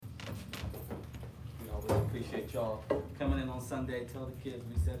Appreciate y'all coming in on Sunday. Tell the kids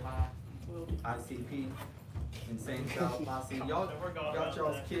we said hi. ICP, Insane Child Posse. Y'all got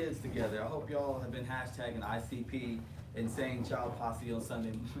y'all's kids together. I hope y'all have been hashtagging ICP, Insane Child Posse on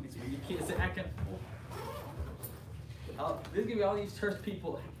Sunday mornings. When your kids are acting. This is gonna be all these church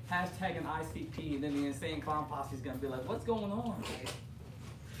people hashtagging ICP, and then the Insane Clown Posse is gonna be like, "What's going on?"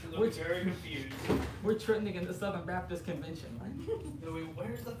 We're very confused. We're trending in the Southern Baptist Convention, right?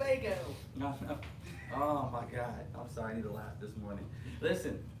 Where's the Fago? No. Oh my God. I'm sorry, I need to laugh this morning.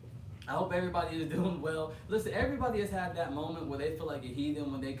 Listen, I hope everybody is doing well. Listen, everybody has had that moment where they feel like a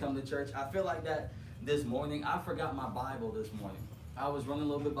heathen when they come to church. I feel like that this morning. I forgot my Bible this morning. I was running a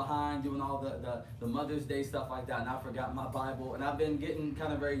little bit behind doing all the Mother's Day stuff like that, and I forgot my Bible. And I've been getting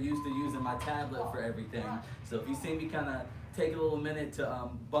kind of very used to using my tablet for everything. So if you see me kind of take a little minute to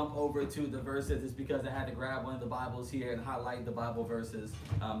bump over to the verses, it's because I had to grab one of the Bibles here and highlight the Bible verses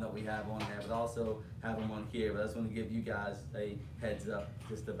that we have on there, but also have them on here. But I just want to give you guys a heads up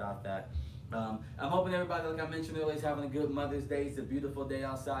just about that. I'm hoping everybody, like I mentioned earlier, is having a good Mother's Day. It's a beautiful day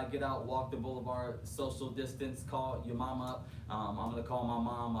outside. Get out, walk the boulevard, social distance, call your mom up. I'm going to call my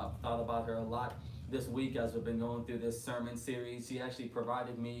mom. I've thought about her a lot this week as we've been going through this sermon series. She actually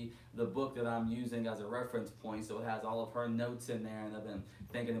provided me the book that I'm using as a reference point, so it has all of her notes in there, and I've been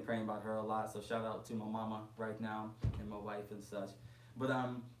thinking and praying about her a lot. So shout out to my mama right now and my wife and such. But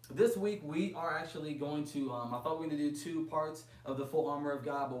this week we are actually going to, I thought we were going to do 2 parts of the full armor of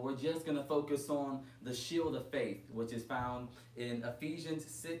God, but we're just going to focus on the shield of faith, which is found in Ephesians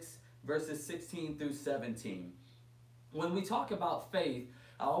 6, verses 16 through 17. When we talk about faith,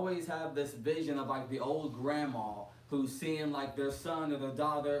 I always have this vision of like the old grandma who's seeing like their son or their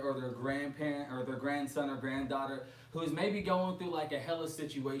daughter or their grandparent or their grandson or granddaughter who's maybe going through like a hellish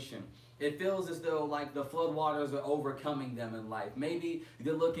situation. It feels as though like the floodwaters are overcoming them in life. Maybe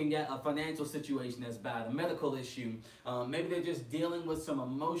they're looking at a financial situation that's bad, a medical issue. Maybe they're just dealing with some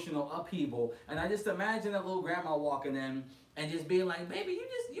emotional upheaval. And I just imagine that little grandma walking in and just being like, "Baby,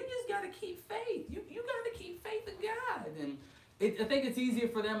 you just got to keep faith. You got to keep faith in God." And I think it's easier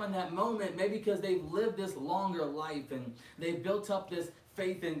for them in that moment, maybe because they've lived this longer life and they've built up this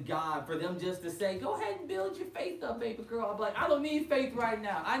faith in God, for them just to say, "Go ahead and build your faith up, baby girl." I'm like, "I don't need faith right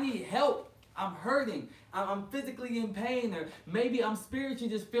now. I need help. I'm hurting. I'm physically in pain, or maybe I'm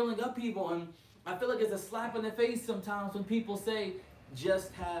spiritually just feeling upheaval." And I feel like it's a slap in the face sometimes when people say,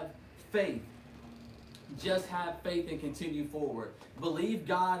 "Just have faith. Just have faith and continue forward. Believe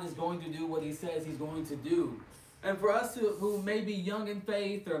God is going to do what He says He's going to do." And for us who may be young in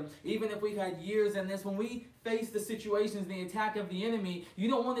faith, or even if we've had years in this, when we face the situations, the attack of the enemy, you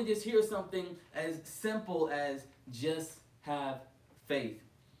don't want to just hear something as simple as just have faith,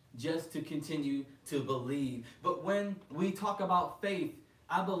 just to continue to believe. But when we talk about faith,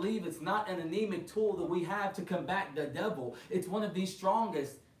 I believe it's not an anemic tool that we have to combat the devil. It's one of the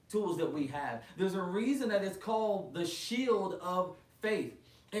strongest tools that we have. There's a reason that it's called the shield of faith.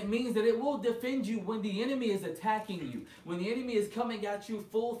 It means that it will defend you when the enemy is attacking you, when the enemy is coming at you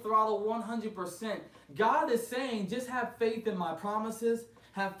full throttle 100%. God is saying, just have faith in my promises,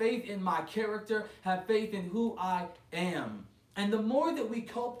 have faith in my character, have faith in who I am. And the more that we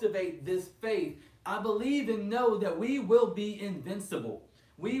cultivate this faith, I believe and know that we will be invincible.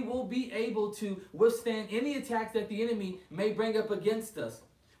 We will be able to withstand any attacks that the enemy may bring up against us.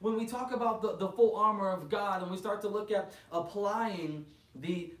 When we talk about the full armor of God and we start to look at applying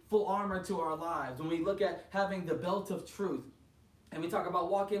the full armor to our lives, when we look at having the belt of truth, and we talk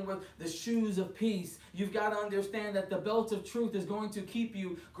about walking with the shoes of peace, you've got to understand that the belt of truth is going to keep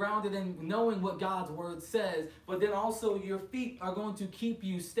you grounded in knowing what God's word says, but then also your feet are going to keep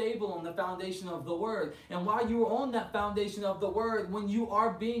you stable on the foundation of the word. And while you are on that foundation of the word, when you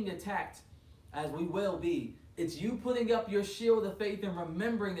are being attacked, as we will be, it's you putting up your shield of faith and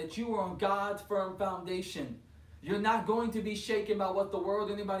remembering that you are on God's firm foundation. You're not going to be shaken by what the world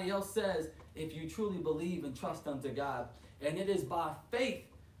or anybody else says if you truly believe and trust unto God. And it is by faith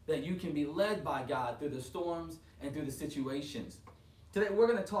that you can be led by God through the storms and through the situations. Today we're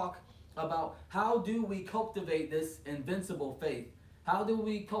going to talk about how do we cultivate this invincible faith. How do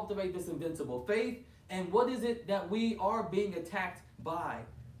we cultivate this invincible faith? And what is it that we are being attacked by?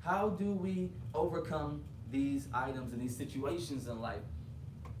 How do we overcome these items and these situations in life?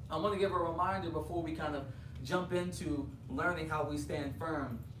 I want to give a reminder before we kind of jump into learning how we stand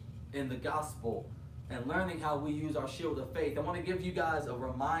firm in the gospel and learning how we use our shield of faith. I want to give you guys a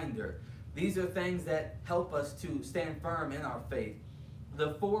reminder. These are things that help us to stand firm in our faith.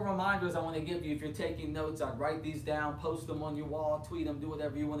 The 4 reminders I want to give you, if you're taking notes, I'd write these down, post them on your wall, tweet them, do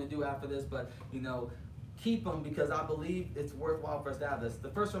whatever you want to do after this, but keep them because I believe it's worthwhile for us to have this. The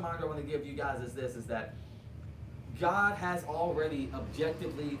first reminder I want to give you guys is this, is that God has already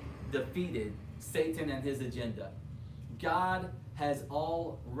objectively defeated Satan and his agenda. God has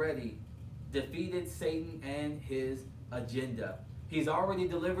already defeated Satan and his agenda. He's already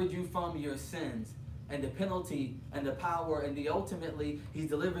delivered you from your sins and the penalty and the power, and ultimately He's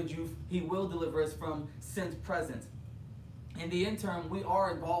delivered you. He will deliver us from sin's presence. In the interim, we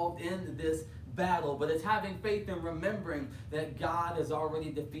are involved in this battle, but it's having faith and remembering that God has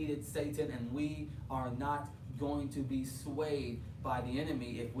already defeated Satan, and we are not going to be swayed by the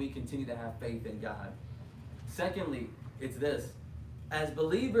enemy if we continue to have faith in God. Secondly, it's this. As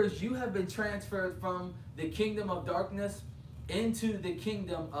believers, you have been transferred from the kingdom of darkness into the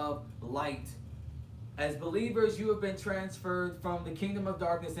kingdom of light. As believers, you have been transferred from the kingdom of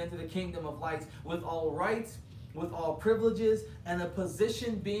darkness into the kingdom of light, with all rights, with all privileges, and a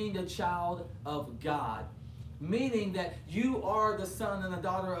position being a child of God. Meaning that you are the son and the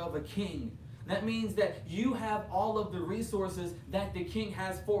daughter of a king. That means that you have all of the resources that the King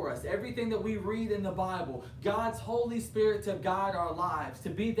has for us. Everything that we read in the Bible, God's Holy Spirit to guide our lives, to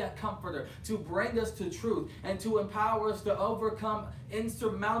be that comforter, to bring us to truth, and to empower us to overcome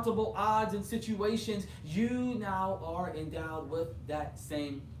insurmountable odds and situations. You now are endowed with that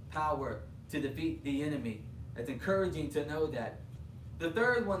same power to defeat the enemy. It's encouraging to know that. The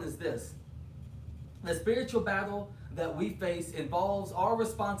third one is this. The spiritual battle that we face involves our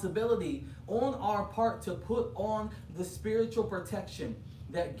responsibility on our part to put on the spiritual protection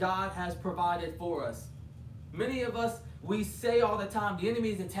that God has provided for us. Many of us, we say all the time, the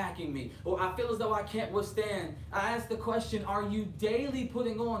enemy is attacking me, or I feel as though I can't withstand. I ask the question, are you daily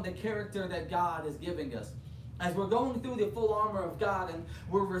putting on the character that God is giving us? As we're going through the full armor of God and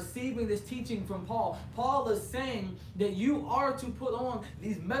we're receiving this teaching from Paul, Paul is saying that you are to put on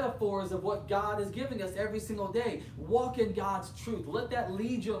these metaphors of what God is giving us every single day. Walk in God's truth. Let that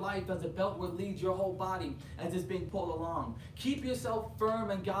lead your life as a belt would lead your whole body as it's being pulled along. Keep yourself firm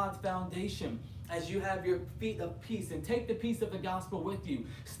in God's foundation as you have your feet of peace, and take the peace of the gospel with you.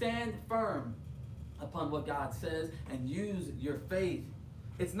 Stand firm upon what God says and use your faith.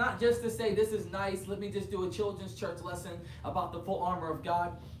 It's not just to say, this is nice, let me just do a children's church lesson about the full armor of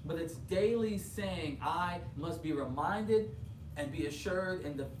God, but it's daily saying, I must be reminded and be assured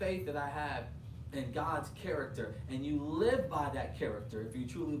in the faith that I have in God's character. And you live by that character if you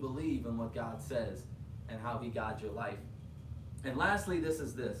truly believe in what God says and how He guides your life. And lastly, this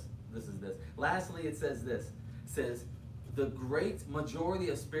is this. Lastly, it says this. It says, the great majority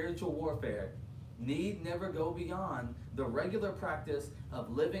of spiritual warfare need never go beyond the regular practice of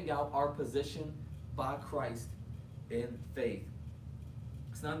living out our position by Christ in faith.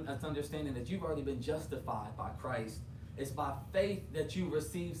 It's understanding that you've already been justified by Christ. It's by faith that you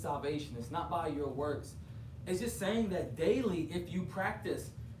receive salvation. It's not by your works. It's just saying that daily, if you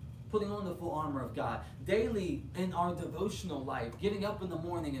practice putting on the full armor of God, daily in our devotional life, getting up in the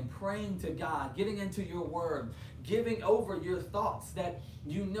morning and praying to God, getting into your word, giving over your thoughts that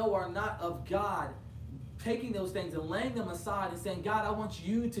you know are not of God, taking those things and laying them aside and saying, God, I want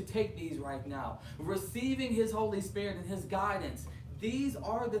you to take these right now. Receiving His Holy Spirit and His guidance. These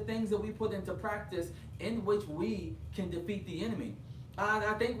are the things that we put into practice in which we can defeat the enemy.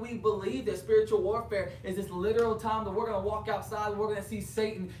 I think we believe that spiritual warfare is this literal time that we're going to walk outside, we're going to see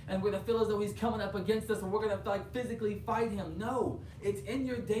Satan, and we're going to feel as though he's coming up against us, and we're going to physically fight him. No, it's in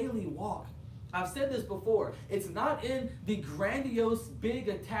your daily walk. I've said this before. It's not in the grandiose, big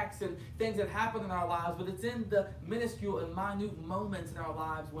attacks and things that happen in our lives, but it's in the minuscule and minute moments in our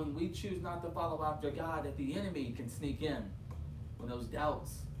lives when we choose not to follow after God that the enemy can sneak in. When those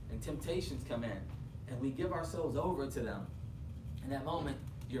doubts and temptations come in, and we give ourselves over to them. In that moment,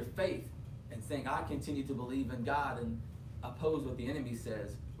 your faith and saying, I continue to believe in God and oppose what the enemy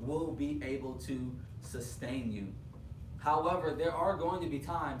says, will be able to sustain you. However, there are going to be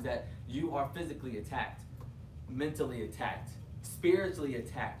times that you are physically attacked, mentally attacked, spiritually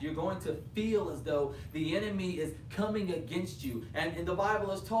attacked. You're going to feel as though the enemy is coming against you. And the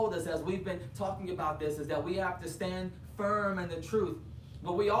Bible has told us, as we've been talking about this, is that we have to stand firm in the truth.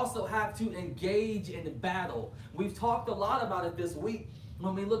 But we also have to engage in battle. We've talked a lot about it this week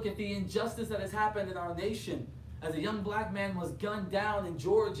when we look at the injustice that has happened in our nation. As a young black man was gunned down in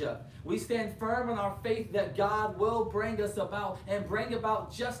Georgia, we stand firm in our faith that God will bring us about and bring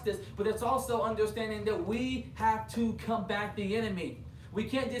about justice. But it's also understanding that we have to combat the enemy. We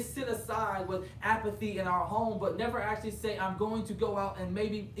can't just sit aside with apathy in our home, but never actually say, I'm going to go out and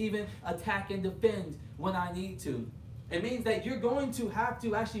maybe even attack and defend when I need to. It means that you're going to have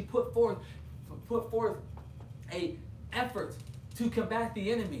to actually put forth an effort to combat the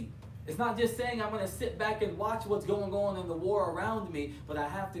enemy. It's not just saying I'm going to sit back and watch what's going on in the war around me, but I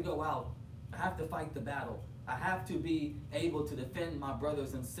have to go out. I have to fight the battle. I have to be able to defend my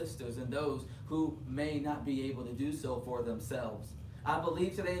brothers and sisters and those who may not be able to do so for themselves. I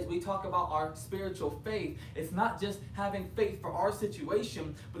believe today as we talk about our spiritual faith, it's not just having faith for our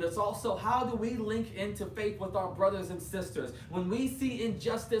situation, but it's also how do we link into faith with our brothers and sisters. When we see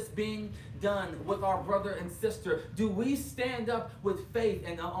injustice being done with our brother and sister, do we stand up with faith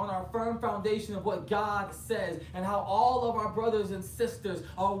and on our firm foundation of what God says and how all of our brothers and sisters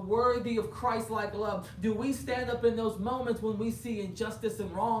are worthy of Christ-like love? Do we stand up in those moments when we see injustice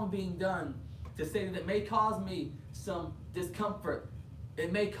and wrong being done to say that it may cause me some discomfort?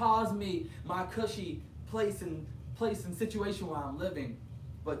 It may cause me my cushy place and situation where I'm living.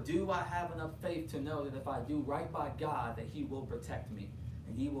 But do I have enough faith to know that if I do right by God, that He will protect me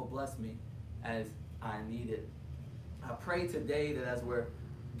and He will bless me as I need it? I pray today that as we're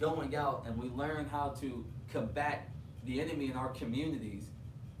going out and we learn how to combat the enemy in our communities,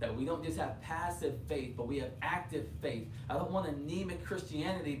 that we don't just have passive faith, but we have active faith. I don't want anemic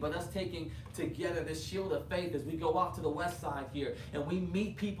Christianity, but us taking together this shield of faith as we go out to the west side here and we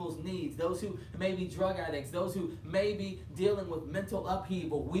meet people's needs, those who may be drug addicts, those who may be dealing with mental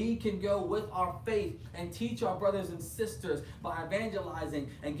upheaval. We can go with our faith and teach our brothers and sisters by evangelizing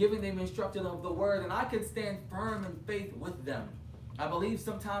and giving them instruction of the word, and I can stand firm in faith with them. I believe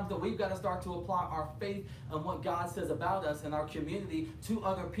sometimes that we've got to start to apply our faith on what God says about us and our community to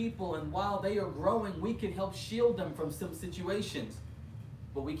other people. And while they are growing, we can help shield them from some situations.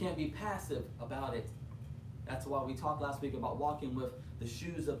 But we can't be passive about it. That's why we talked last week about walking with the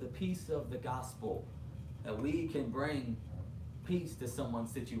shoes of the peace of the gospel. That we can bring peace to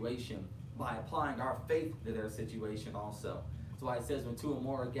someone's situation by applying our faith to their situation also. That's why it says when two or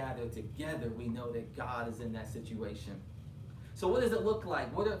more are gathered together, we know that God is in that situation. So what does it look like?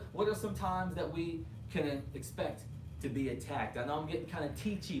 What are some times that we can expect to be attacked? I know I'm getting kind of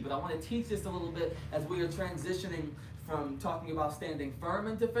teachy, but I want to teach this a little bit as we are transitioning from talking about standing firm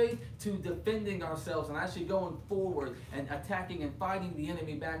into faith to defending ourselves and actually going forward and attacking and fighting the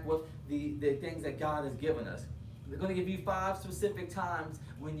enemy back with the things that God has given us. We're going to give you 5 specific times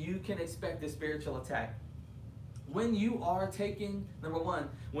when you can expect a spiritual attack. When you are taking, number 1,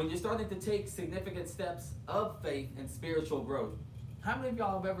 when you're starting to take significant steps of faith and spiritual growth. How many of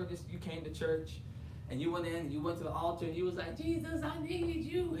y'all have ever you came to church and you went in, you went to the altar and you was like, Jesus, I need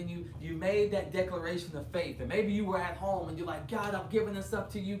you. And you made that declaration of faith. And maybe you were at home and you're like, God, I'm giving this up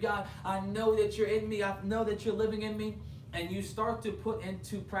to you. God, I know that you're in me. I know that you're living in me. And you start to put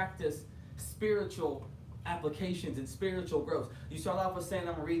into practice spiritual applications and spiritual growth. You start off with saying,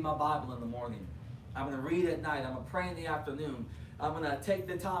 I'm going to read my Bible in the morning. I'm going to read at night. I'm going to pray in the afternoon. I'm going to take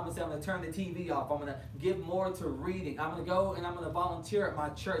the time and say I'm going to turn the TV off. I'm going to give more to reading. I'm going to go and I'm going to volunteer at my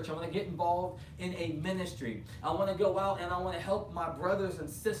church. I'm going to get involved in a ministry. I want to go out and I want to help my brothers and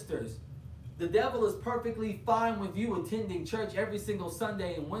sisters. The devil is perfectly fine with you attending church every single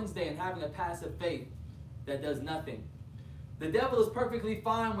Sunday and Wednesday and having a passive faith that does nothing. The devil is perfectly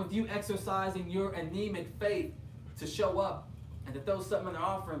fine with you exercising your anemic faith to show up and to throw something in the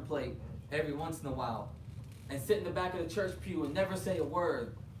offering plate every once in a while and sit in the back of the church pew and never say a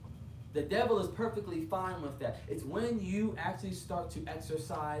word. The devil is perfectly fine with that. It's when you actually start to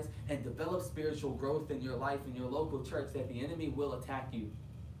exercise and develop spiritual growth in your life in your local church that the enemy will attack you.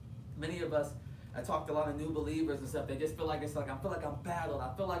 Many of us, I talked to a lot of new believers and stuff. They just feel like I feel like I'm battled.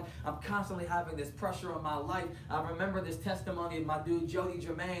 I feel like I'm constantly having this pressure on my life. I remember this testimony of my dude, Jody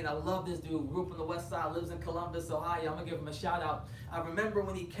Germain. I love this dude. Grew up on the west side, lives in Columbus, Ohio. I'm going to give him a shout out. I remember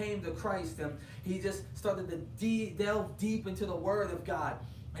when he came to Christ and he just started to delve deep into the Word of God.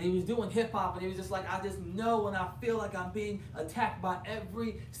 And he was doing hip hop and he was just like, I just know when I feel like I'm being attacked by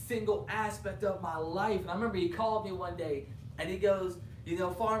every single aspect of my life. And I remember he called me one day and he goes,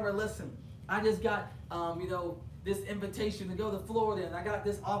 Farmer, listen. I just got, this invitation to go to Florida, and I got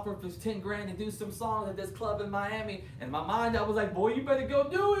this offer for 10 grand to do some songs at this club in Miami. And in my mind, I was like, boy, you better go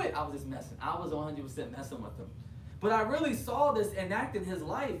do it. I was just messing. I was 100% messing with him. But I really saw this enacted in his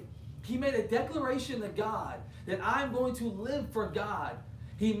life. He made a declaration to God that I'm going to live for God.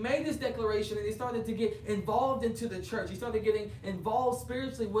 He made this declaration, and he started to get involved into the church. He started getting involved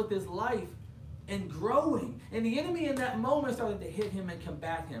spiritually with his life and growing. And the enemy in that moment started to hit him and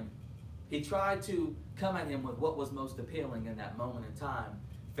combat him. He tried to come at him with what was most appealing in that moment in time,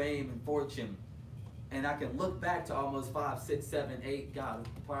 fame and fortune. And I can look back to almost 5, 6, 7, 8, God,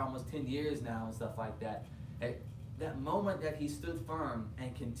 probably almost 10 years now and stuff like that. That moment that he stood firm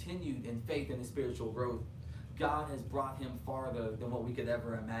and continued in faith and in spiritual growth, God has brought him farther than what we could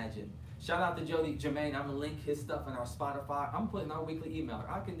ever imagine. Shout out to Jody Jermaine. I'm going to link his stuff in our Spotify. I'm putting our weekly email.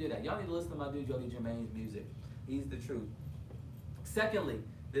 I can do that. Y'all need to listen to my dude Jody Jermaine's music. He's the truth. Secondly,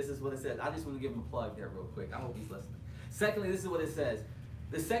 this is what it says. I just want to give him a plug there real quick. I hope he's listening. Secondly, this is what it says.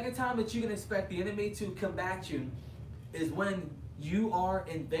 The second time that you can expect the enemy to combat you is when you are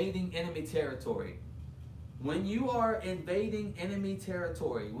invading enemy territory. When you are invading enemy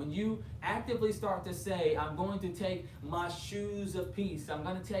territory, when you actively start to say, I'm going to take my shoes of peace, I'm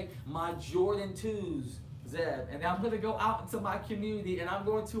going to take my Jordan 2s, Zeb, and I'm going to go out into my community and I'm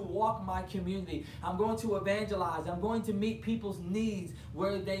going to walk my community. I'm going to evangelize. I'm going to meet people's needs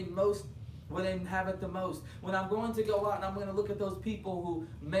where they have it the most. When I'm going to go out and I'm going to look at those people who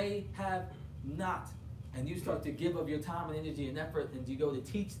may have not, and you start to give of your time and energy and effort and you go to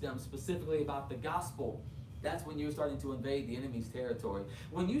teach them specifically about the gospel, that's when you're starting to invade the enemy's territory.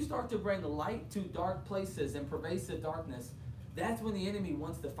 When you start to bring light to dark places and pervasive darkness, that's when the enemy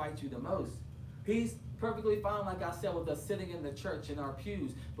wants to fight you the most. He's perfectly fine, like I said, with us sitting in the church in our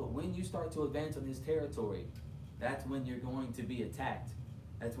pews, but when you start to advance on his territory, that's when you're going to be attacked.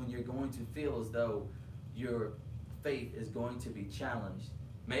 That's when you're going to feel as though your faith is going to be challenged.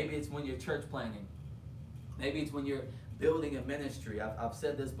 Maybe it's when you're church planting. Maybe it's when you're building a ministry. I've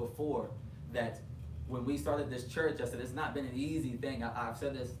said this before, that when we started this church, I said it's not been an easy thing. I've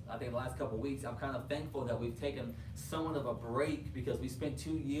said this, I think, the last couple of weeks. I'm kind of thankful that we've taken somewhat of a break because we spent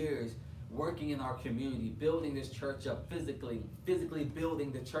 2 years working in our community, building this church up physically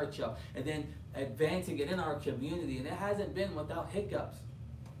building the church up, and then advancing it in our community. And it hasn't been without hiccups.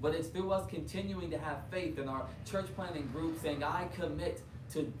 But it's through us continuing to have faith in our church planting group, saying, I commit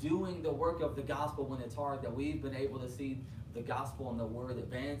to doing the work of the gospel when it's hard, that we've been able to see the gospel and the word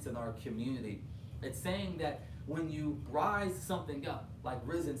advance in our community. It's saying that when you rise something up, like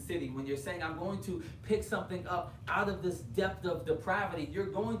Risen City, when you're saying, I'm going to pick something up out of this depth of depravity, you're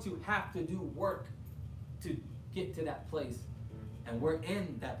going to have to do work to get to that place. And we're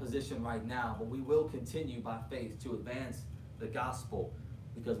in that position right now, but we will continue by faith to advance the gospel,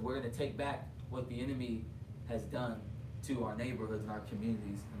 because we're going to take back what the enemy has done to our neighborhoods and our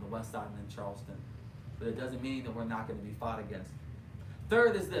communities in the West Side and in Charleston. But it doesn't mean that we're not going to be fought against.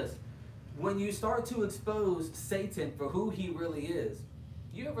 Third is this. When you start to expose Satan for who he really is,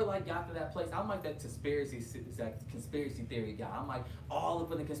 you ever got to that place? I'm like that conspiracy theory guy. I'm like all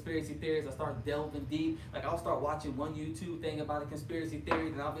up in the conspiracy theories. I start delving deep. Like I'll start watching one YouTube thing about a conspiracy theory,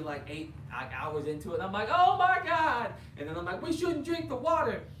 and I'll be like 8 hours into it. And I'm like, oh my God! And then I'm like, we shouldn't drink the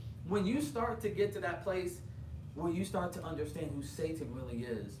water. When you start to get to that place where you start to understand who Satan really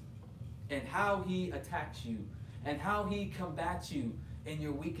is, and how he attacks you, and how he combats you in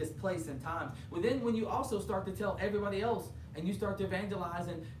your weakest place and times. Well, then when you also start to tell everybody else and you start to evangelize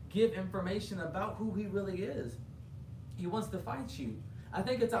and give information about who he really is, he wants to fight you. I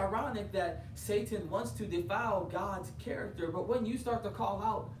think it's ironic that Satan wants to defile God's character, but when you start to call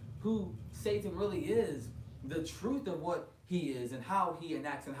out who Satan really is, the truth of what he is and how he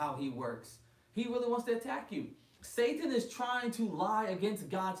enacts and how he works, he really wants to attack you. Satan is trying to lie against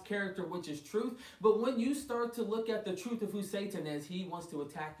God's character, which is truth. But when you start to look at the truth of who Satan is, he wants to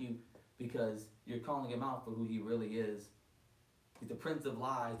attack you because you're calling him out for who he really is. He's the prince of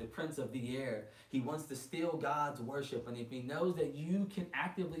lies, the prince of the air. He wants to steal God's worship. And if he knows that you can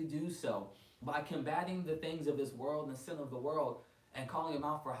actively do so by combating the things of this world and the sin of the world and calling him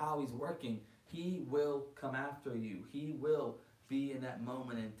out for how he's working, he will come after you. He will be in that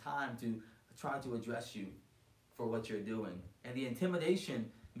moment in time to try to address you for what you're doing. And the intimidation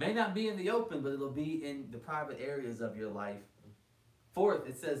may not be in the open, but it'll be in the private areas of your life. Fourth,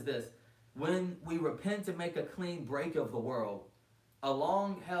 it says this: when we repent and make a clean break of the world, a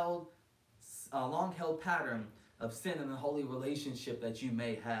long-held pattern of sin and unholy relationship that you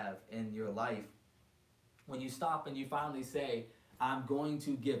may have in your life, when you stop and you finally say, I'm going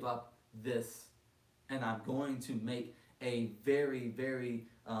to give up this, and I'm going to make a very, very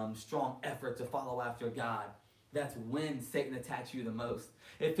strong effort to follow after God, that's when Satan attacks you the most.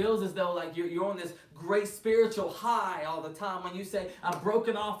 It feels as though like you're on this great spiritual high all the time when you say, I'm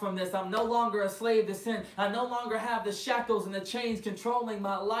broken off from this. I'm no longer a slave to sin. I no longer have the shackles and the chains controlling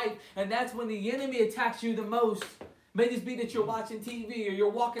my life. And that's when the enemy attacks you the most. May this be that you're watching TV or you're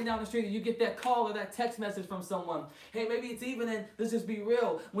walking down the street and you get that call or that text message from someone. Hey, maybe it's even in, let's just be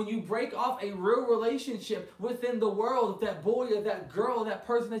real, when you break off a real relationship within the world, with that boy or that girl or that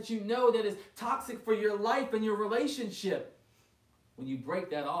person that you know that is toxic for your life and your relationship. When you break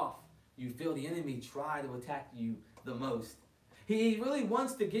that off, you feel the enemy try to attack you the most. He really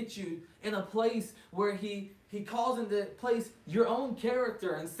wants to get you in a place where he calls into place your own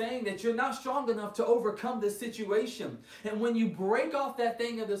character and saying that you're not strong enough to overcome this situation. And when you break off that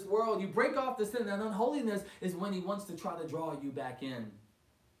thing of this world, you break off the sin and unholiness, is when he wants to try to draw you back in.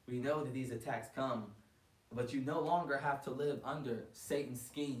 We know that these attacks come, but you no longer have to live under Satan's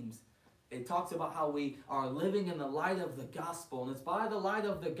schemes. It talks about how we are living in the light of the gospel, and it's by the light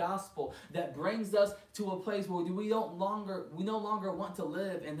of the gospel that brings us to a place where we no longer want to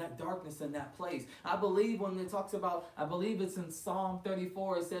live in that darkness, in that place. I believe when it talks about, I believe it's in Psalm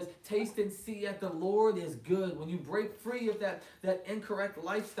 34, it says, taste and see that the Lord is good. When you break free of that incorrect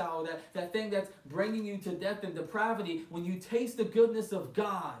lifestyle, that thing that's bringing you to death and depravity, when you taste the goodness of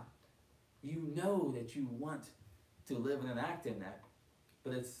God, you know that you want to live and act in that.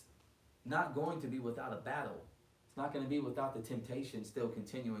 But it's not going to be without a battle. It's not going to be without the temptation still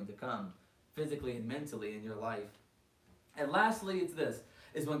continuing to come physically and mentally in your life. And lastly, it's this,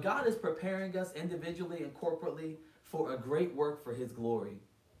 is when God is preparing us individually and corporately for a great work for his glory.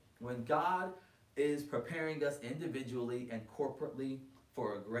 When God is preparing us individually and corporately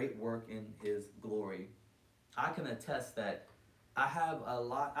for a great work in his glory. I can attest that I have a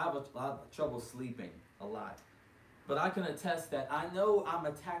lot of trouble sleeping, a lot. But I can attest that I know I'm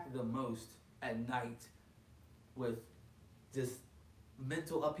attacked the most at night with just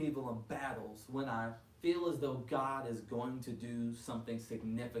mental upheaval and battles when I feel as though God is going to do something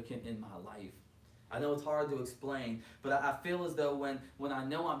significant in my life. I know it's hard to explain, but I feel as though when I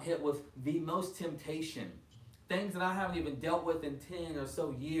know I'm hit with the most temptation, things that I haven't even dealt with in 10 or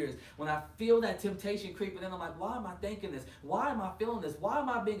so years, when I feel that temptation creeping in, I'm like, why am I thinking this? Why am I feeling this? Why am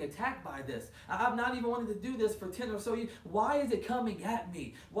I being attacked by this? I've not even wanted to do this for 10 or so years. Why is it coming at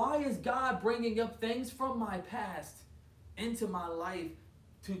me? Why is God bringing up things from my past into my life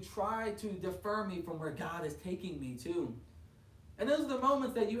to try to defer me from where God is taking me to? And those are the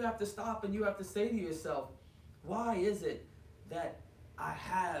moments that you have to stop and you have to say to yourself, why is it that I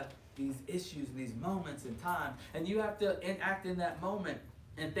have these issues, these moments in time? And you have to act in that moment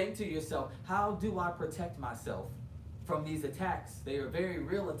and think to yourself, how do I protect myself from these attacks? They are very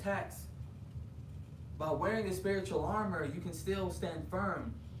real attacks. By wearing the spiritual armor, you can still stand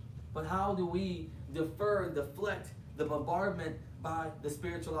firm. But how do we defer and deflect the bombardment by the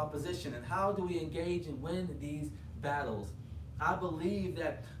spiritual opposition? And how do we engage and win these battles? I believe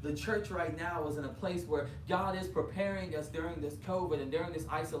that the church right now is in a place where God is preparing us during this COVID and during this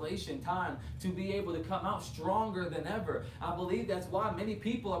isolation time to be able to come out stronger than ever. I believe that's why many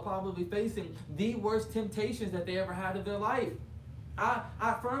people are probably facing the worst temptations that they ever had in their life.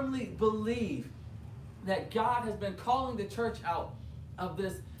 I firmly believe that God has been calling the church out of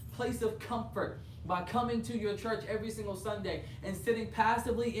this place of comfort by coming to your church every single Sunday and sitting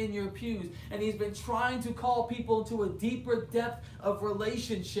passively in your pews. And he's been trying to call people to a deeper depth of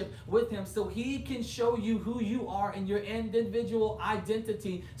relationship with him so he can show you who you are in your individual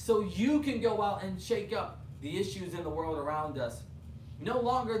identity so you can go out and shake up the issues in the world around us. No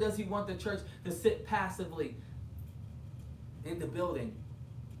longer does he want the church to sit passively in the building.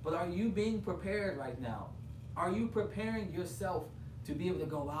 But are you being prepared right now? Are you preparing yourself to be able to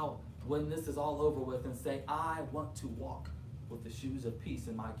go out when this is all over with and say, I want to walk with the shoes of peace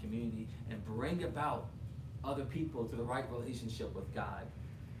in my community and bring about other people to the right relationship with God?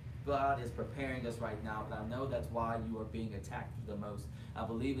 God is preparing us right now, but I know that's why you are being attacked the most. I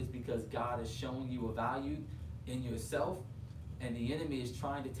believe it's because God is showing you a value in yourself, and the enemy is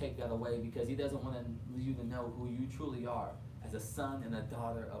trying to take that away because he doesn't want you to know who you truly are as a son and a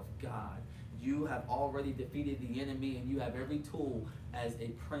daughter of God. You have already defeated the enemy, and you have every tool as a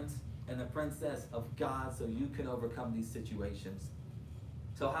prince and a princess of God so you can overcome these situations.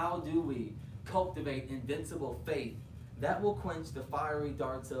 So how do we cultivate invincible faith that will quench the fiery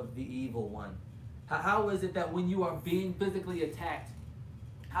darts of the evil one? How is it that when you are being physically attacked,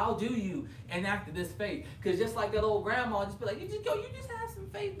 how do you enact this faith? Because just like that old grandma, just be like, you just have some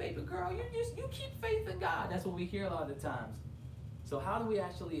faith, baby girl. You keep faith in God. That's what we hear a lot of the times. So how do we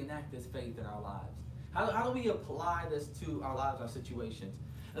actually enact this faith in our lives? How do we apply this to our lives, our situations?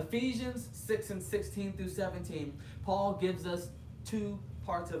 Ephesians 6:16 through 17, Paul gives us two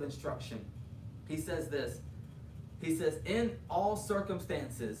parts of instruction. He says this. He says, in all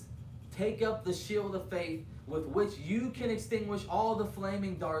circumstances, take up the shield of faith with which you can extinguish all the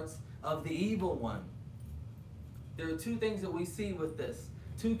flaming darts of the evil one. There are two things that we see with this.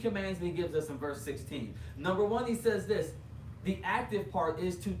 Two commands that he gives us in verse 16. Number one, he says this. The active part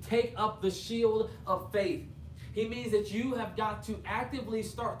is to take up the shield of faith. He means that you have got to actively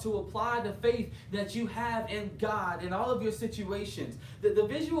start to apply the faith that you have in God in all of your situations. The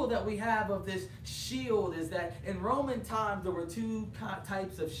visual that we have of this shield is that in Roman times there were two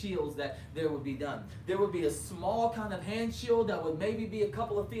types of shields that there would be done. There would be a small kind of hand shield that would maybe be a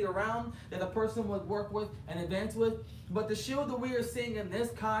couple of feet around that a person would work with and advance with. But the shield that we are seeing in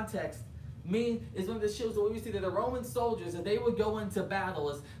this context is one of the shields that we see that the Roman soldiers, that they would go into battle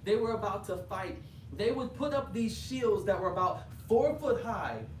as they were about to fight. They would put up these shields that were about 4 foot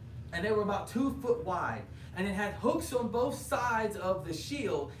high and they were about 2 foot wide. And it had hooks on both sides of the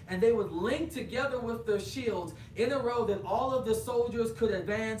shield, and they would link together with their shields in a row that all of the soldiers could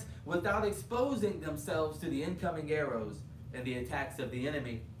advance without exposing themselves to the incoming arrows and the attacks of the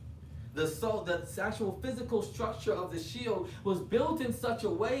enemy. The actual physical structure of the shield was built in such a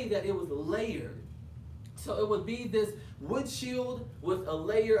way that it was layered. So it would be this wood shield with a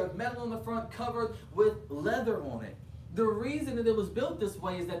layer of metal on the front covered with leather on it. The reason that it was built this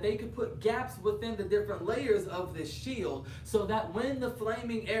way is that they could put gaps within the different layers of this shield so that when the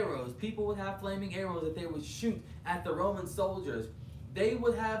flaming arrows, people would have flaming arrows that they would shoot at the Roman soldiers, they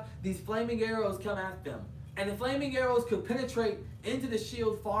would have these flaming arrows come at them. And the flaming arrows could penetrate into the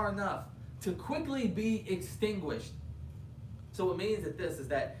shield far enough to quickly be extinguished. So what it means that this is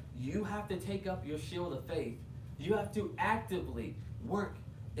that you have to take up your shield of faith. You have to actively work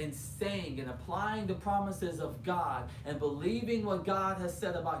in saying and applying the promises of God and believing what God has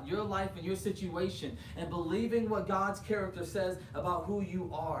said about your life and your situation and believing what God's character says about who you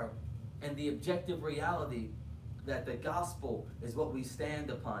are and the objective reality that the gospel is what we stand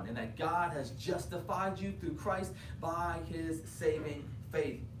upon and that God has justified you through Christ by his saving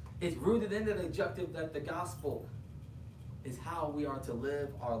faith. It's rooted in the objective that the gospel is how we are to live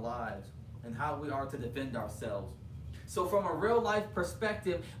our lives and how we are to defend ourselves. So from a real life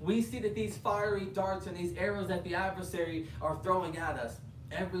perspective, we see that these fiery darts and these arrows that the adversary are throwing at us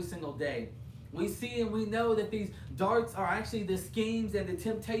every single day. We see and we know that these darts are actually the schemes and the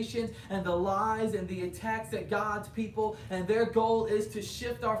temptations and the lies and the attacks at God's people. And their goal is to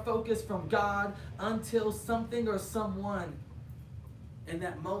shift our focus from God until something or someone in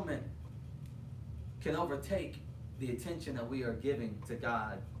that moment can overtake the attention that we are giving to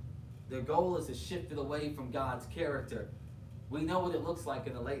God. Their goal is to shift it away from God's character. We know what it looks like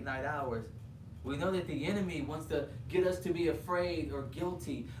in the late night hours. We know that the enemy wants to get us to be afraid or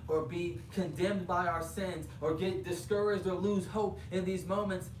guilty or be condemned by our sins or get discouraged or lose hope in these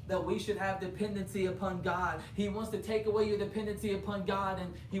moments that we should have dependency upon God. He wants to take away your dependency upon God,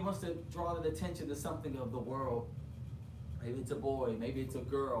 and he wants to draw the attention to something of the world. Maybe it's a boy, maybe it's a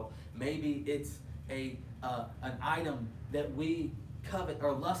girl, maybe it's an item that we covet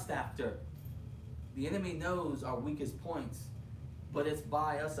or lust after. The enemy knows our weakest points, but it's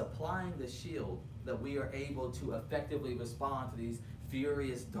by us applying the shield that we are able to effectively respond to these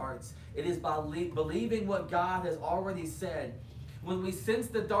furious darts. It is by believing what God has already said. When we sense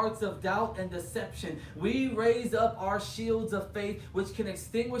the darts of doubt and deception, we raise up our shields of faith, which can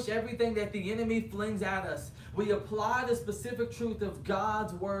extinguish everything that the enemy flings at us. We apply the specific truth of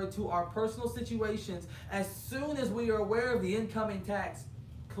God's word to our personal situations as soon as we are aware of the incoming attacks,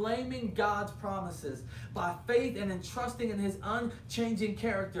 claiming God's promises by faith and entrusting in his unchanging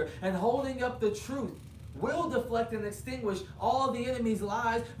character and holding up the truth will deflect and extinguish all the enemy's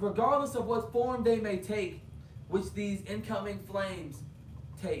lies, regardless of what form they may take, which these incoming flames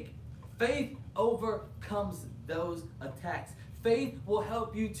take. Faith overcomes those attacks. Faith will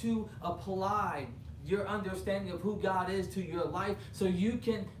help you to apply your understanding of who God is to your life so you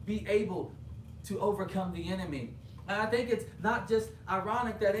can be able to overcome the enemy. And I think it's not just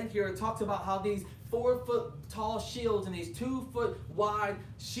ironic that in here it talks about how these 4 foot tall shields and these 2 foot wide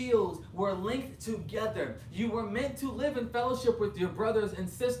shields were linked together. You were meant to live in fellowship with your brothers and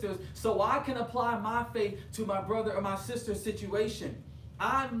sisters so I can apply my faith to my brother or my sister's situation.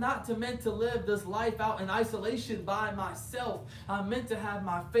 I'm not meant to live this life out in isolation by myself. I'm meant to have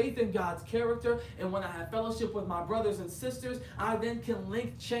my faith in God's character, and when I have fellowship with my brothers and sisters, I then can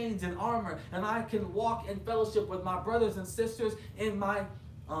link chains and armor, and I can walk in fellowship with my brothers and sisters in my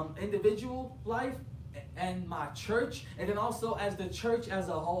individual life and my church, and then also as the church as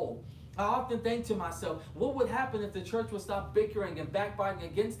a whole. I often think to myself, what would happen if the church would stop bickering and backbiting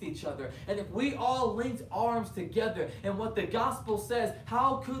against each other? And if we all linked arms together and what the gospel says,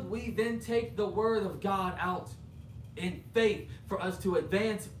 how could we then take the word of God out in faith for us to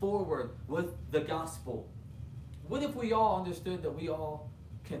advance forward with the gospel? What if we all understood that we all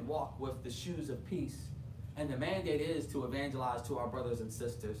can walk with the shoes of peace, and the mandate is to evangelize to our brothers and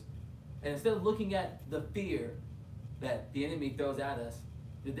sisters? And instead of looking at the fear that the enemy throws at us,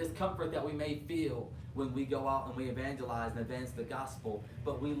 the discomfort that we may feel, when we go out and we evangelize and advance the gospel,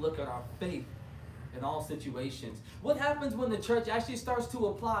 but we look at our faith in all situations. What happens when the church actually starts to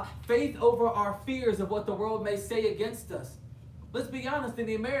apply faith over our fears of what the world may say against us? Let's be honest, in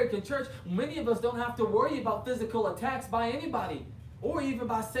the American church, many of us don't have to worry about physical attacks by anybody or even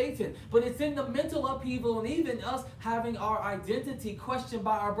by Satan. But it's in the mental upheaval and even us having our identity questioned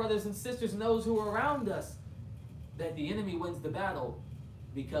by our brothers and sisters and those who are around us that the enemy wins the battle,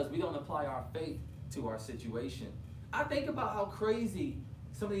 because we don't apply our faith to our situation. I think about how crazy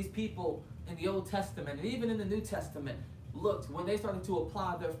some of these people in the Old Testament and even in the New Testament looked when they started to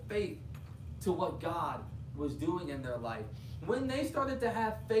apply their faith to what God was doing in their life. When they started to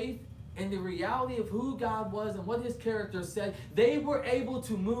have faith in the reality of who God was and what his character said, they were able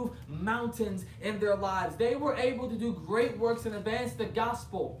to move mountains in their lives. They were able to do great works and advance the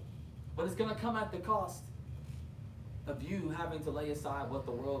gospel. But it's going to come at the cost of you having to lay aside what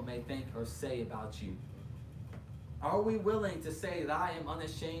the world may think or say about you. Are we willing to say that I am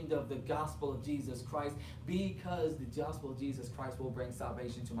unashamed of the gospel of Jesus Christ because the gospel of Jesus Christ will bring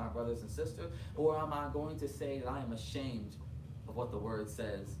salvation to my brothers and sisters? Or am I going to say that I am ashamed of what the word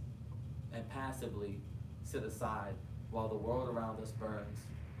says and passively sit aside while the world around us burns?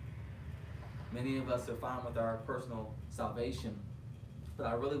 Many of us are fine with our personal salvation, but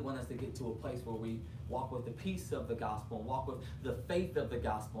I really want us to get to a place where we walk with the peace of the gospel and walk with the faith of the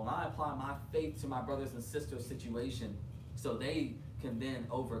gospel. And I apply my faith to my brothers and sisters' situation so they can then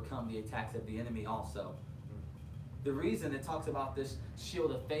overcome the attacks of the enemy also. The reason it talks about this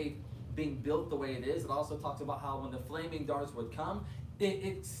shield of faith being built the way it is, it also talks about how when the flaming darts would come, it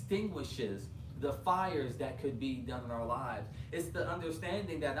extinguishes the fires that could be done in our lives. It's the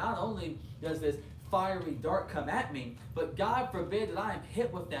understanding that not only does this fiery dart come at me, but God forbid that I am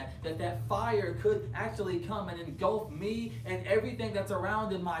hit with that fire could actually come and engulf me and everything that's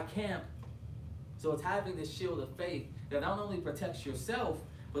around in my camp. So it's having this shield of faith that not only protects yourself,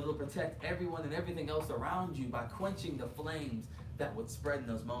 but it'll protect everyone and everything else around you by quenching the flames that would spread in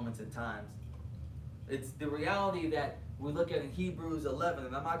those moments and times. It's the reality that we look at in Hebrews 11,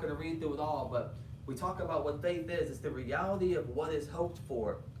 and I'm not going to read through it all, but we talk about what faith is. It's the reality of what is hoped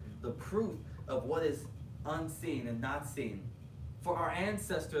for, the proof of what is unseen and not seen. For our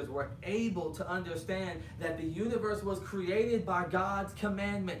ancestors were able to understand that the universe was created by God's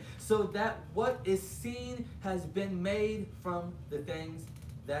commandment, so that what is seen has been made from the things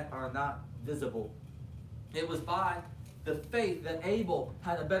that are not visible. It was by the faith that Abel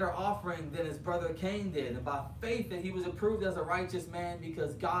had a better offering than his brother Cain did, and by faith that he was approved as a righteous man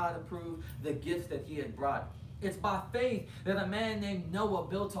because God approved the gifts that he had brought. It's by faith that a man named Noah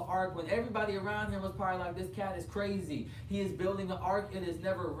built an ark when everybody around him was probably like, this cat is crazy. He is building an ark. It has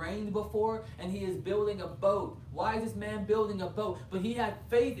never rained before, and he is building a boat. Why is this man building a boat? But he had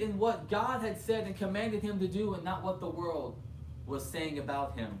faith in what God had said and commanded him to do, and not what the world was saying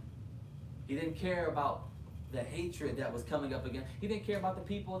about him. He didn't care about the hatred that was coming up again. He didn't care about the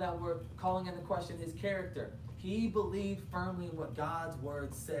people that were calling into question his character. He believed firmly in what God's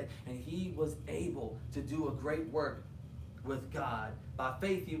word said, and he was able to do a great work with God. By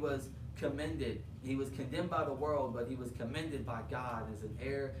faith, he was commended. He was condemned by the world, but he was commended by God as an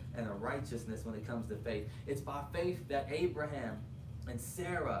heir and a righteousness when it comes to faith. It's by faith that Abraham and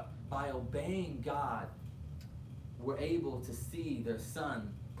Sarah, by obeying God, were able to see their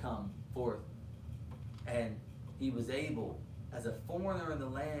son come forth. And he was able, as a foreigner in the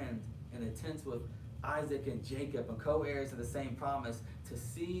land, in a tent with Isaac and Jacob and co-heirs of the same promise, to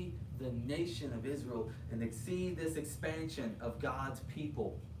see the nation of Israel and to see this expansion of God's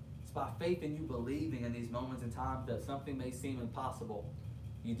people. It's by faith in you believing in these moments in time that something may seem impossible.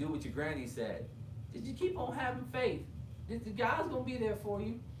 You do what your granny said. Did you keep on having faith? God's going to be there for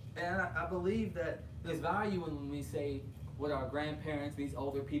you. And I believe that there's value in when we say what our grandparents, these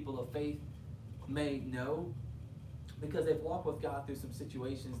older people of faith, may know, because they've walked with God through some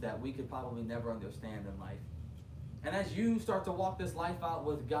situations that we could probably never understand in life. And as you start to walk this life out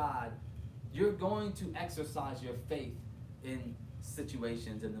with God, you're going to exercise your faith in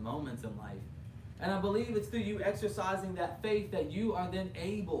situations, in the moments in life. And I believe it's through you exercising that faith that you are then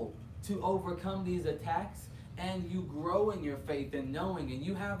able to overcome these attacks, and you grow in your faith and knowing, and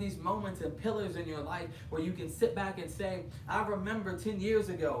you have these moments and pillars in your life where you can sit back and say, I remember 10 years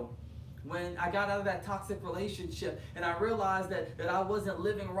ago when I got out of that toxic relationship and I realized that I wasn't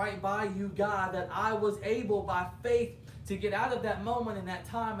living right by you, God, that I was able by faith to get out of that moment and that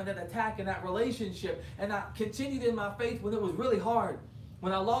time and that attack and that relationship. And I continued in my faith when it was really hard,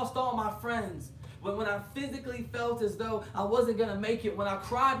 when I lost all my friends, when I physically felt as though I wasn't going to make it, when I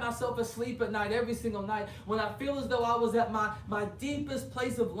cried myself asleep at night every single night, when I feel as though I was at my deepest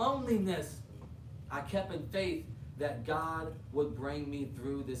place of loneliness. I kept in faith that God would bring me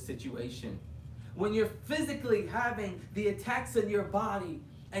through this situation. When you're physically having the attacks in your body,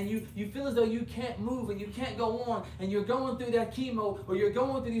 and you feel as though you can't move and you can't go on, and you're going through that chemo, or you're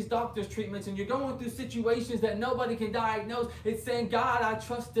going through these doctor's treatments, and you're going through situations that nobody can diagnose, it's saying, God, I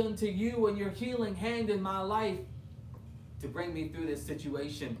trust unto you and your healing hand in my life to bring me through this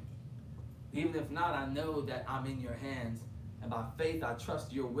situation. Even if not, I know that I'm in your hands, and by faith I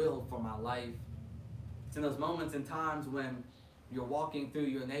trust your will for my life. It's in those moments and times when you're walking through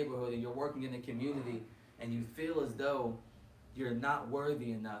your neighborhood and you're working in the community, and you feel as though you're not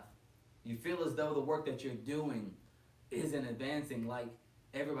worthy enough. You feel as though the work that you're doing isn't advancing like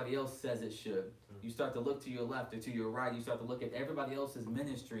everybody else says it should. You start to look to your left or to your right. You start to look at everybody else's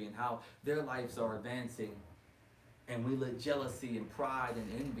ministry and how their lives are advancing. And we let jealousy and pride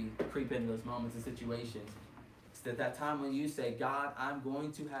and envy creep into those moments and situations. It's at that time when you say, God, I'm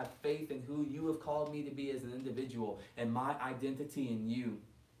going to have faith in who you have called me to be as an individual and my identity in you.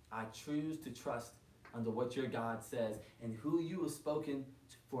 I choose to trust under what your God says and who you have spoken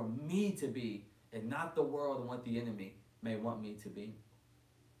for me to be, and not the world and what the enemy may want me to be.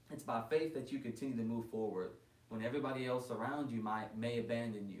 It's by faith that you continue to move forward when everybody else around you may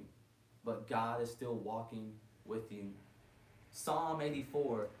abandon you, but God is still walking with you. Psalm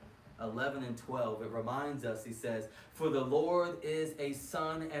 84, 11 and 12, it reminds us, he says, for the Lord is a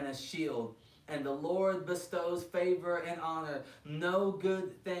sun and a shield, and the Lord bestows favor and honor. No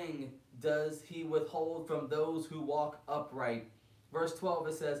good thing does he withhold from those who walk upright. Verse 12,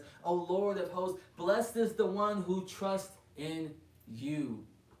 it says, O Lord of hosts, blessed is the one who trusts in you.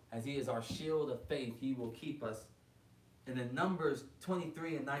 As he is our shield of faith, he will keep us. And in Numbers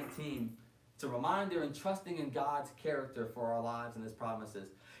 23 and 19, it's a reminder in trusting in God's character for our lives and his promises.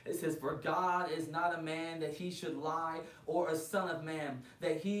 It says, for God is not a man that he should lie, or a son of man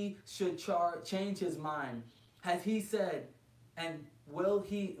that he should change his mind. Has he said, and will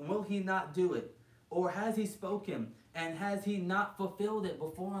he not do it? Or has he spoken, and has he not fulfilled it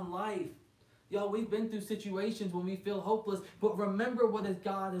before in life? Y'all, we've been through situations when we feel hopeless, but remember what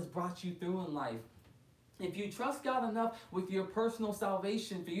God has brought you through in life. If you trust God enough with your personal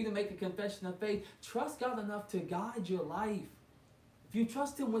salvation for you to make a confession of faith, trust God enough to guide your life. If you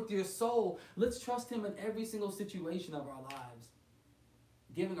trust him with your soul, let's trust him in every single situation of our lives.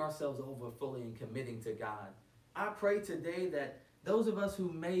 Giving ourselves over fully and committing to God. I pray today that those of us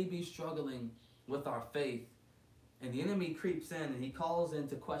who may be struggling with our faith, and the enemy creeps in and he calls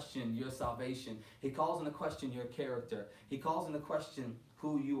into question your salvation. He calls into question your character. He calls into question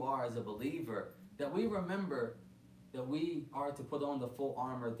who you are as a believer. That we remember that we are to put on the full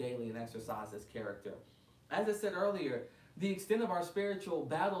armor daily and exercise this character. As I said earlier, the extent of our spiritual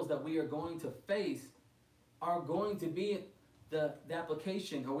battles that we are going to face are going to be the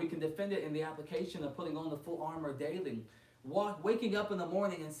application, or we can defend it in the application of putting on the full armor daily. Waking up in the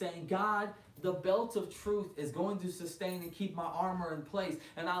morning and saying, God, the belt of truth is going to sustain and keep my armor in place.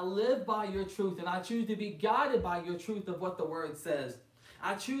 And I live by your truth, and I choose to be guided by your truth of what the word says.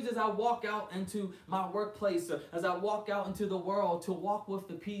 I choose as I walk out into my workplace, or as I walk out into the world, to walk with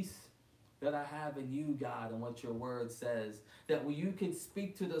the peace that I have in you, God, and what your word says. That you can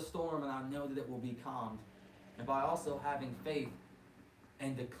speak to the storm and I know that it will be calmed. And by also having faith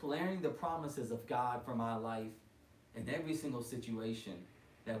and declaring the promises of God for my life in every single situation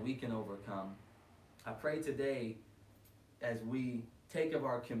that we can overcome. I pray today as we take of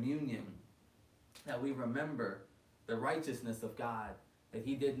our communion that we remember the righteousness of God, that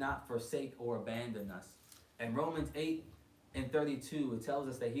he did not forsake or abandon us. In Romans 8 and 32, it tells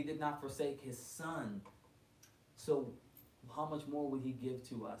us that he did not forsake his son. So how much more would he give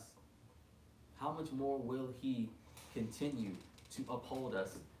to us? How much more will he continue to uphold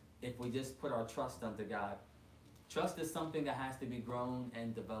us if we just put our trust unto God? Trust is something that has to be grown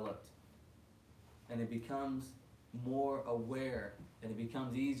and developed. And it becomes more aware, and it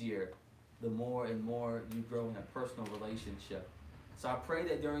becomes easier the more and more you grow in a personal relationship. So I pray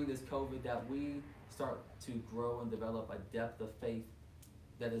that during this COVID that we start to grow and develop a depth of faith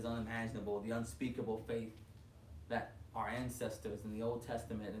that is unimaginable, the unspeakable faith that our ancestors in the Old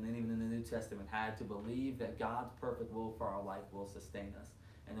Testament and then even in the New Testament had to believe that God's perfect will for our life will sustain us,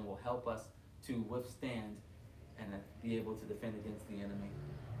 and it will help us to withstand and be able to defend against the enemy.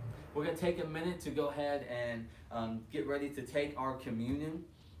 We're going to take a minute to go ahead and get ready to take our communion.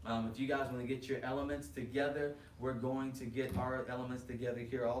 If you guys want to get your elements together, we're going to get our elements together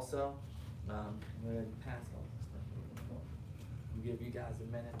here also. Go ahead and pass all this stuff. We'll give you guys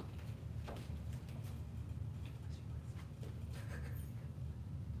a minute.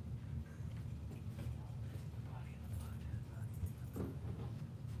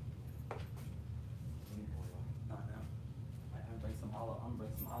 I'm gonna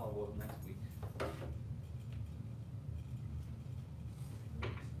bring some olive oil next week.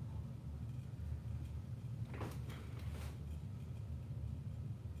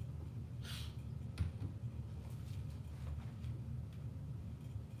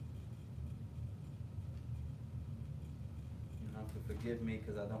 Forgive me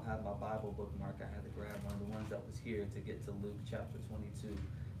because I don't have my Bible bookmark. I had to grab one of the ones that was here to get to Luke chapter 22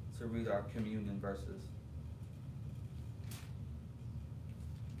 to read our communion verses.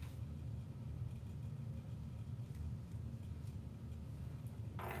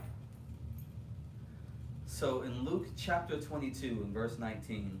 So in Luke chapter 22 and verse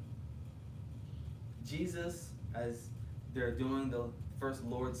 19, Jesus, as they're doing the first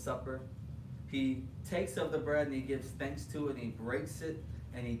Lord's Supper, he takes of the bread and he gives thanks to it, and he breaks it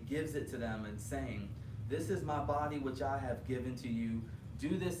and he gives it to them and saying, "This is my body which I have given to you.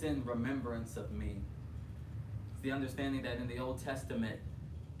 Do this in remembrance of me." It's the understanding that in the Old Testament,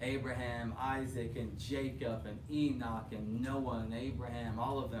 Abraham, Isaac, and Jacob, and Enoch, and Noah, and Abraham,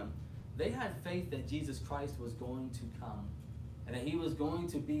 all of them, they had faith that Jesus Christ was going to come and that he was going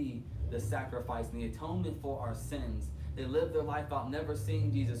to be the sacrifice and the atonement for our sins. They lived their life out never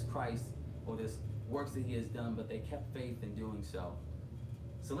seeing Jesus Christ or the works that he has done, but they kept faith in doing so.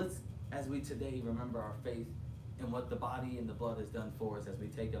 So let's, as we today remember our faith in what the body and the blood has done for us, as we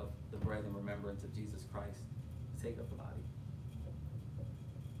take up the bread in remembrance of Jesus Christ, let's take up the body.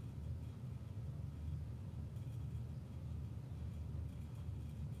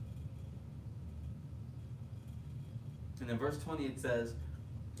 And in verse 20 it says,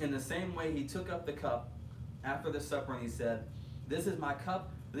 "In the same way he took up the cup after the supper and he said, 'This is my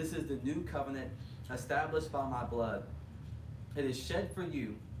cup, this is the new covenant established by my blood. It is shed for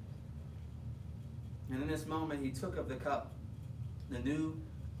you.' And in this moment he took of the cup, the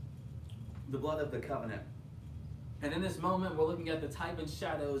blood of the covenant. And in this moment we're looking at the type and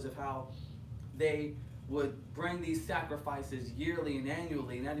shadows of how they would bring these sacrifices yearly and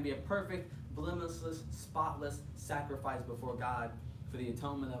annually, and that to be a perfect, blameless, spotless sacrifice before God for the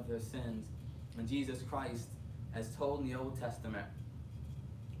atonement of their sins. And Jesus Christ, as told in the Old Testament,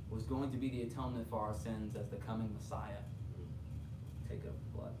 was going to be the atonement for our sins as the coming Messiah. Take up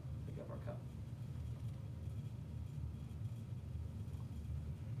the blood, pick up our cup.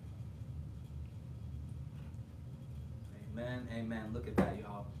 Amen, amen. Look at that,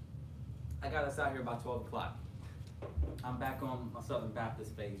 y'all. I got us out here by 12 o'clock. I'm back on my Southern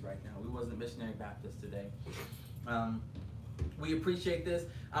Baptist phase right now. We wasn't Missionary Baptist today. We appreciate this.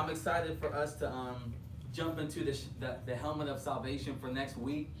 I'm excited for us to jump into the helmet of salvation for next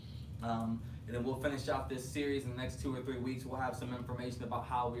week. And then we'll finish off this series in the next 2 or 3 weeks. We'll have some information about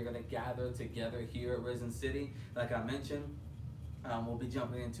how we're going to gather together here at Risen City. Like I mentioned, we'll be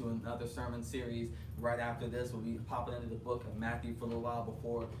jumping into another sermon series right after this. We'll be popping into the book of Matthew for a little while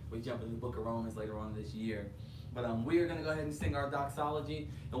before we jump into the book of Romans later on this year. But we are going to go ahead and sing our doxology,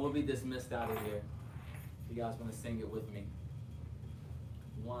 and we'll be dismissed out of here. If you guys want to sing it with me.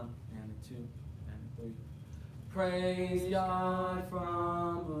 1 and 2 and 3. Praise God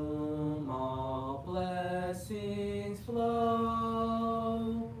from whom all blessings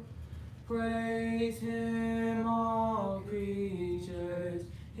flow. Praise Him, all creatures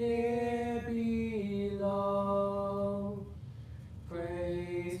here below.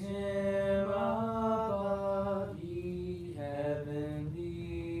 Praise Him above, ye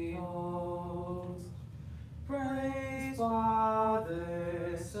heavenly hosts. Praise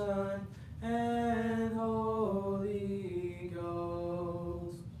Father, Son, and Holy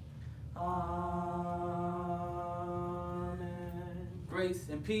Ghost. Amen. Grace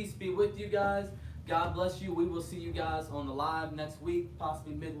and peace be with you guys. God bless you. We will see you guys on the live next week,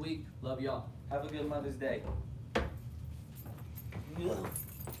 possibly midweek. Love y'all. Have a good Mother's Day. Yeah.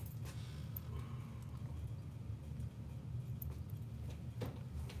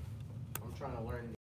 I'm trying to learn